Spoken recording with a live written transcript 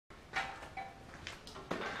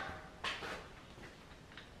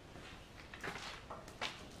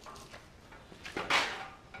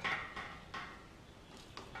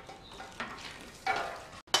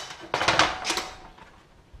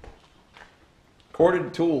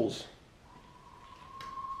Corded tools.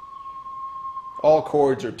 All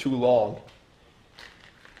cords are too long.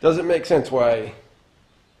 Doesn't make sense why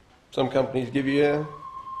some companies give you a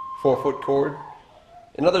 4-foot cord,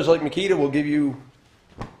 and others like Makita will give you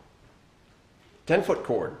 10-foot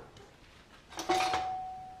cord.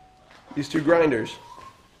 These two grinders.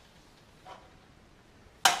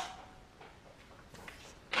 It's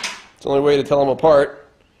the only way to tell them apart.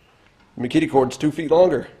 The Makita cord's 2 feet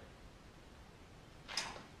longer.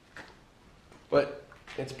 But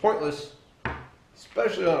it's pointless,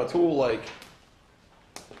 especially on a tool like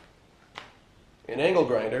an angle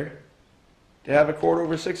grinder, to have a cord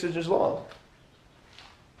over 6 inches long.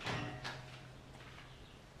 In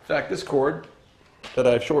fact, this cord that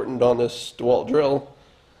I've shortened on this DeWalt drill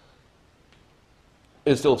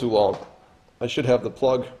is still too long. I should have the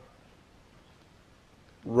plug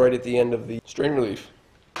right at the end of the strain relief.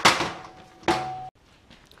 The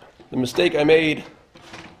mistake I made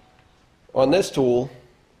on this tool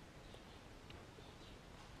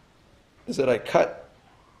is that I cut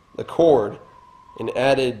the cord and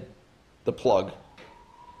added the plug.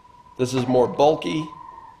 This is more bulky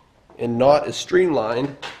and not as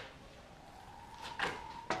streamlined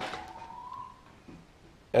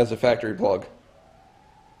as a factory plug.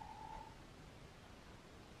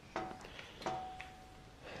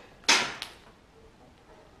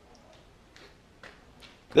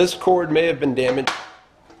 This cord may have been damaged.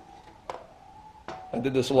 I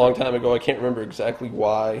did this a long time ago. I can't remember exactly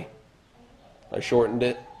why I shortened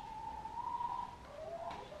it.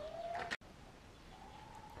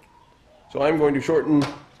 So I'm going to shorten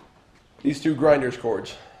these two grinders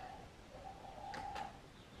cords.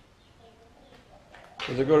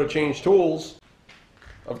 As I go to change tools,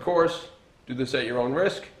 of course, do this at your own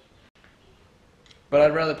risk, but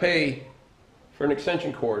I'd rather pay for an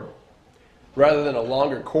extension cord rather than a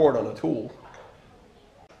longer cord on a tool.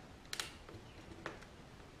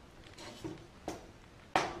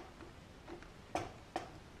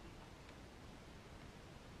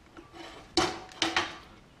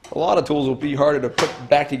 A lot of tools will be harder to put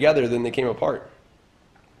back together than they came apart.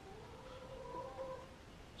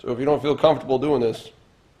 So if you don't feel comfortable doing this,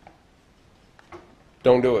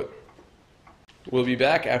 don't do it. We'll be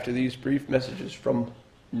back after these brief messages from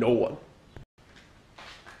no one.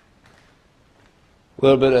 A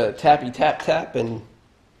little bit of tappy tap tap and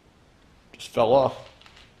just fell off.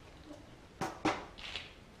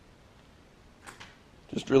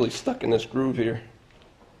 Just really stuck in this groove here.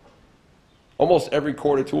 Almost every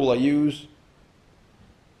quarter tool I use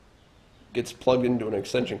gets plugged into an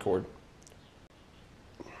extension cord.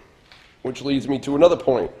 Which leads me to another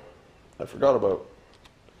point I forgot about.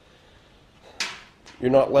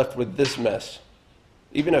 You're not left with this mess.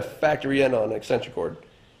 Even a factory end on an extension cord,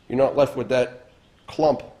 you're not left with that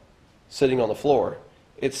clump sitting on the floor.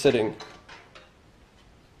 It's sitting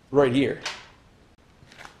right here.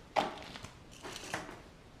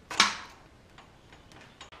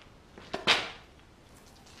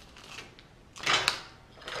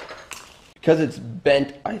 Because it's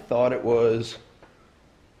bent, I thought it was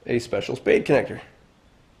a special spade connector.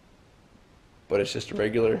 But it's just a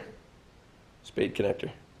regular spade connector.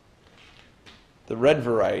 The red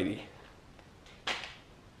variety.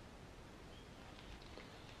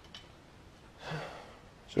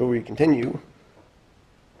 So we continue.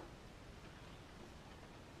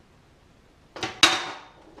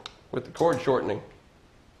 With the cord shortening.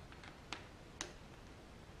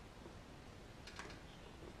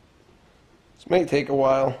 This may take a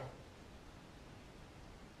while,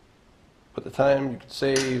 but the time you could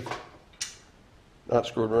save not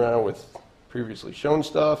screwing around with previously shown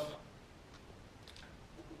stuff.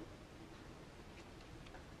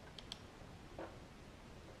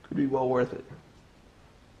 Could be well worth it.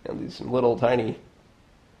 And these some little tiny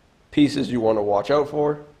pieces you want to watch out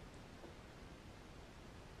for.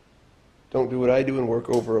 Don't do what I do and work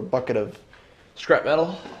over a bucket of scrap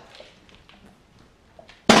metal.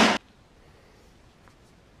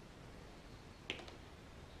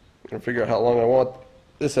 I'm gonna figure out how long I want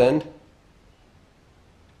this end.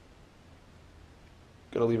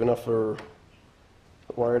 Gotta leave enough for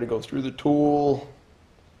the wire to go through the tool.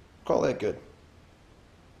 Call that good.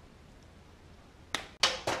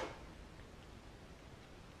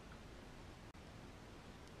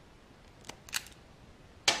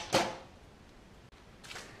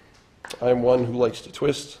 I'm one who likes to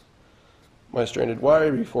twist my stranded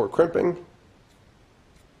wire before crimping.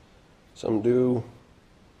 Some do,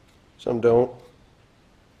 some don't.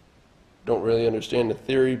 Don't really understand the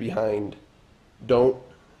theory behind don't,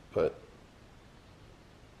 but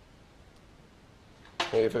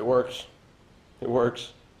hey, if it works, it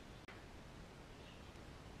works.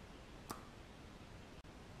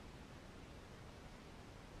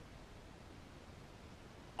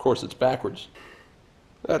 course, it's backwards.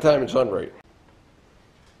 That time it's done right.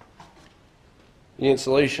 The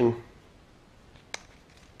insulation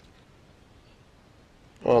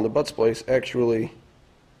on the butt splice actually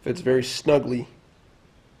fits very snugly.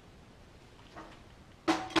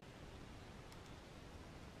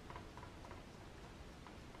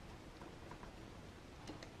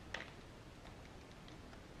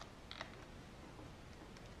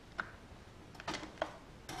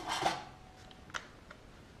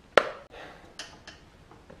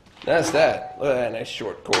 That's that. Look at that nice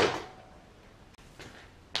short cord.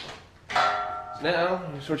 So now,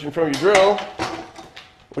 you're switching from your drill,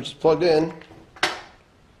 which is plugged in,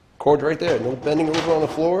 cord right there, no bending over on the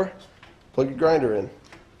floor, plug your grinder in.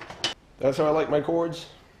 That's how I like my cords.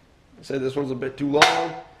 I said this one's a bit too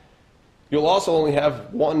long. You'll also only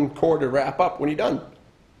have one cord to wrap up when you're done.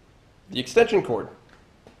 The extension cord.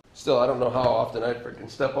 Still, I don't know how often I freaking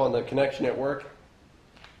step on the connection at work.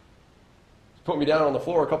 It's put me down on the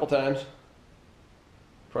floor a couple times.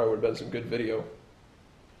 Probably would have been some good video.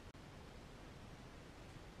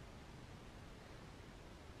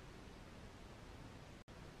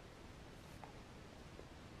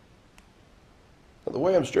 The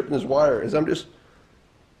way I'm stripping this wire is I'm just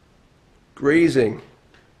grazing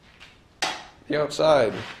the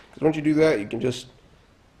outside. Because once you do that, you can just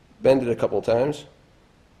bend it a couple of times.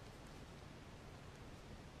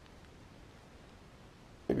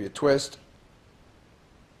 Maybe a twist.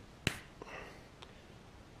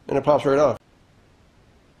 And it pops right off.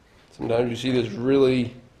 Sometimes you see this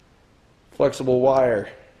really flexible wire.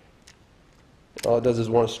 All it does is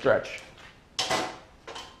want to stretch.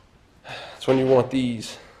 That's when you want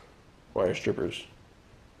these wire strippers.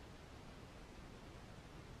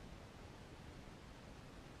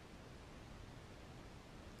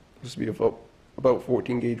 This would be about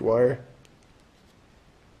 14 gauge wire.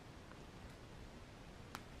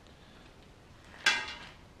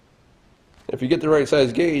 If you get the right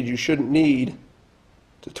size gauge, you shouldn't need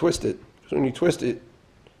to twist it. Because when you twist it,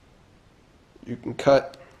 you can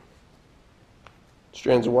cut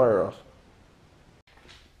strands of wire off.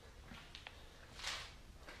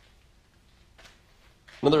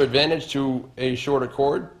 Another advantage to a shorter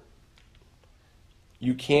cord,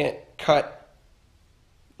 you can't cut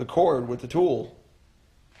the cord with the tool.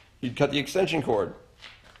 You'd cut the extension cord.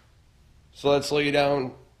 So let's slow you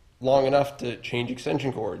down long enough to change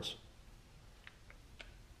extension cords.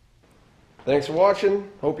 Thanks for watching.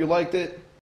 Hope you liked it.